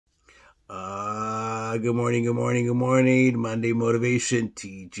Good morning, good morning, good morning. Monday motivation,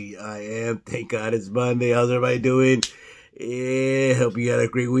 TGIM. Thank God it's Monday. How's everybody doing? Yeah, hope you had a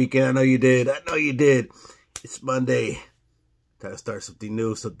great weekend. I know you did. It's Monday. Time to start something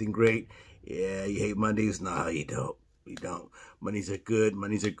new, something great. Yeah, you hate Mondays? No, you don't. You don't. Mondays are good.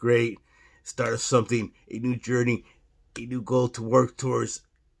 Mondays are great. Start something, a new journey, a new goal to work towards,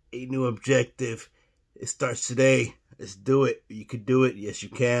 a new objective. It starts today. Let's do it. You can do it. Yes, you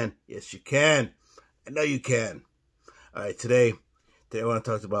can. Yes, you can. I know you can. All right, today I want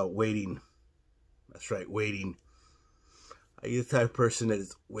to talk about waiting. That's right, waiting. Are you the type of person that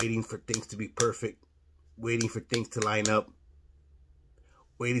is waiting for things to be perfect, waiting for things to line up,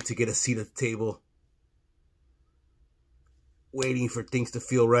 waiting to get a seat at the table, waiting for things to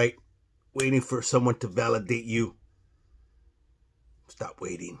feel right, waiting for someone to validate you? Stop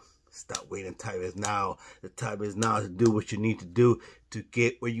waiting. Stop waiting. Time is now. The time is now to do what you need to do to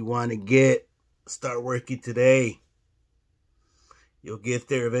get where you want to get. Start working today. You'll get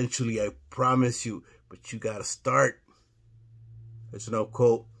there eventually, I promise you. But you got to start. There's an old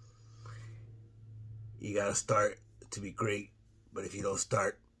quote. You got to start to be great. But if you don't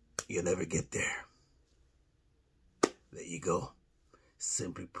start, you'll never get there. There you go.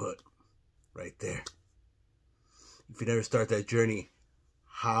 Simply put. Right there. If you never start that journey,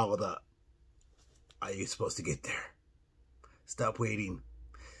 how are you supposed to get there? Stop waiting.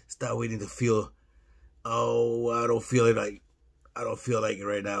 Stop waiting to feel, oh, I don't feel like it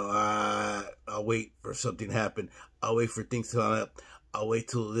right now. I'll wait for something to happen. I'll wait for things to line up. I'll wait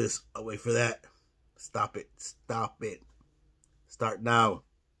till this. I'll wait for that. Stop it. Stop it. Start now.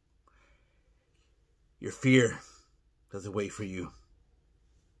 Your fear doesn't wait for you.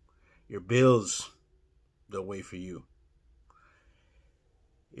 Your bills don't wait for you.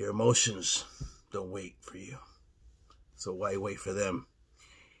 Your emotions don't wait for you. So why wait for them?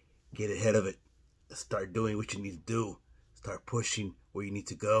 Get ahead of it. Start doing what you need to do. Start pushing where you need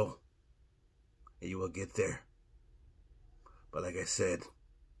to go. And you will get there. But like I said,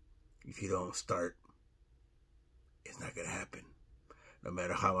 if you don't start, it's not going to happen. No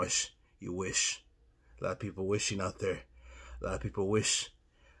matter how much you wish. A lot of people wishing out there. A lot of people wish.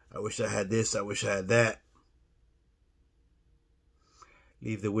 I wish I had this. I wish I had that.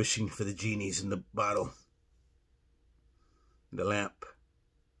 Leave the wishing for the genies in the bottle, in the lamp,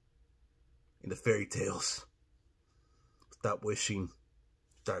 in the fairy tales. Stop wishing,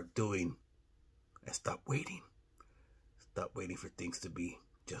 start doing, and stop waiting. Stop waiting for things to be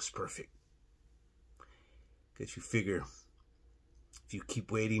just perfect. Because you figure, if you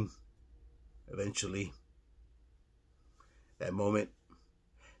keep waiting, eventually, that moment,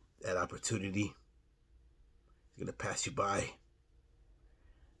 that opportunity is going to pass you by.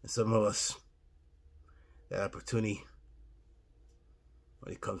 And some of us, that opportunity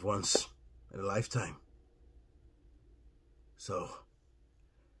only comes once in a lifetime. So,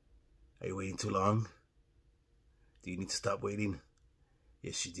 are you waiting too long? Do you need to stop waiting?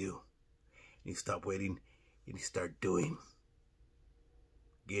 Yes, you do. You need to stop waiting. You need to start doing.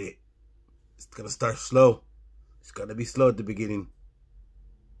 Get it? It's going to start slow. It's going to be slow at the beginning.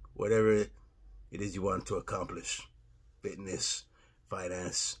 Whatever it is you want to accomplish. Fitness,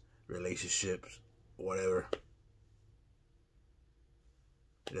 finance, relationships, whatever.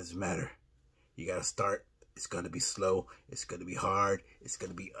 It doesn't matter. You gotta start. It's gonna be slow. It's gonna be hard. It's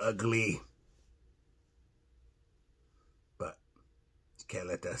gonna be ugly. But you can't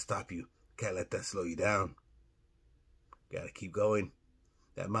let that stop you. You can't let that slow you down. You gotta keep going.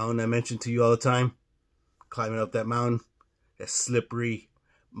 That mountain I mentioned to you all the time, climbing up that mountain, that slippery,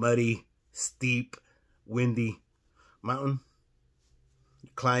 muddy, steep, windy mountain.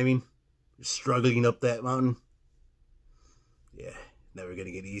 You're climbing, you're struggling up that mountain. Yeah, never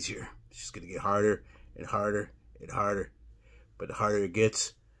gonna get easier. It's just gonna get harder and harder and harder. But the harder it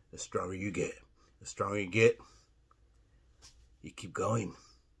gets, the stronger you get. The stronger you get, you keep going.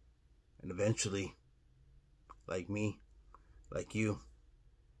 And eventually, like me, like you'll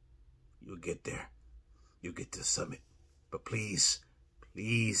get there. You'll get to the summit. But please,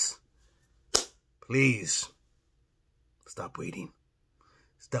 please, please, stop waiting.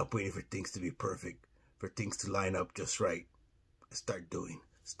 Stop waiting for things to be perfect, for things to line up just right. And start doing.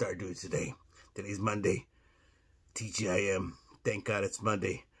 Start doing today. Today's Monday. TGIM. Thank God it's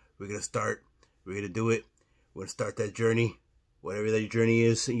Monday. We're going to start. We're going to do it. We're going to start that journey. Whatever that journey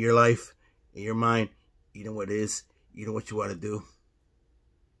is in your life, in your mind, you know what it is. You know what you want to do.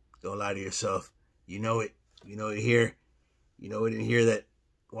 Don't lie to yourself. You know it. You know it here. You know it in here that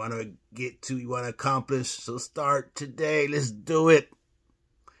you want to get to, you want to accomplish. So start today. Let's do it.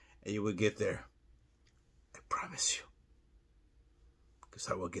 And you will get there. I promise you. Because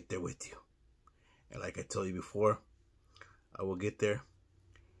I will get there with you. And like I told you before, I will get there.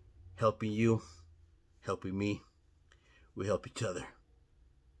 Helping you, helping me. We help each other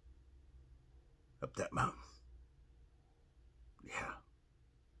up that mountain. Yeah.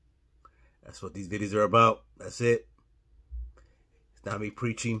 That's what these videos are about. That's it. It's not me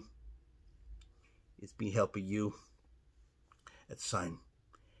preaching. It's me helping you. That's a sign.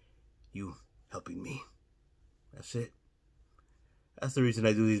 You helping me. That's it. That's the reason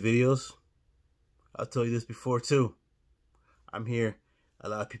I do these videos. I'll tell you this before too. I'm here. A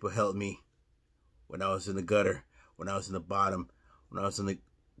lot of people helped me when I was in the gutter, when I was in the bottom, when I was in the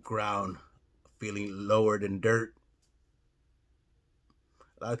ground, feeling lower than dirt.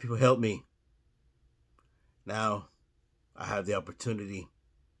 A lot of people helped me. Now I have the opportunity,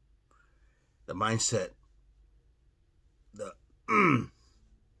 the mindset,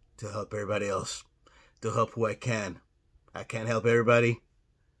 to help everybody else, to help who I can. I can't help everybody.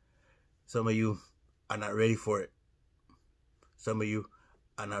 Some of you are not ready for it. Some of you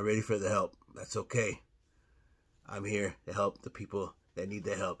are not ready for the help. That's okay. I'm here to help the people that need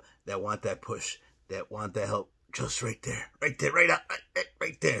the help, that want that push, that want that help. Just right there, right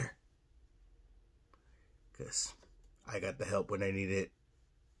there. Because I got the help when I need it.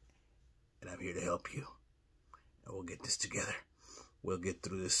 And I'm here to help you. And we'll get this together. We'll get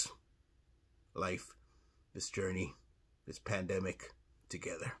through this life, this journey, this pandemic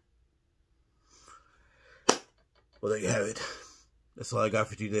together. Well, there you have it. That's all I got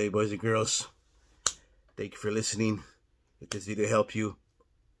for you today, boys and girls. Thank you for listening. If this video helped you,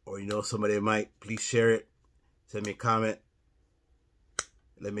 or you know somebody that might, please share it. Send me a comment.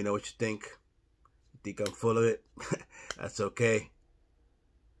 Let me know what you think. You think I'm full of it? That's okay.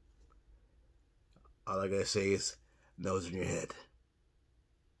 All I gotta say is, nose in your head.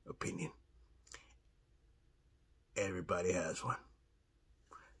 Opinion. Everybody has one.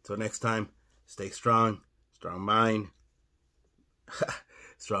 Till next time, stay strong. Strong mind.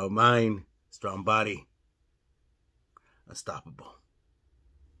 Strong mind. Strong body. Unstoppable.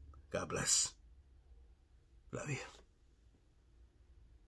 God bless. Love you.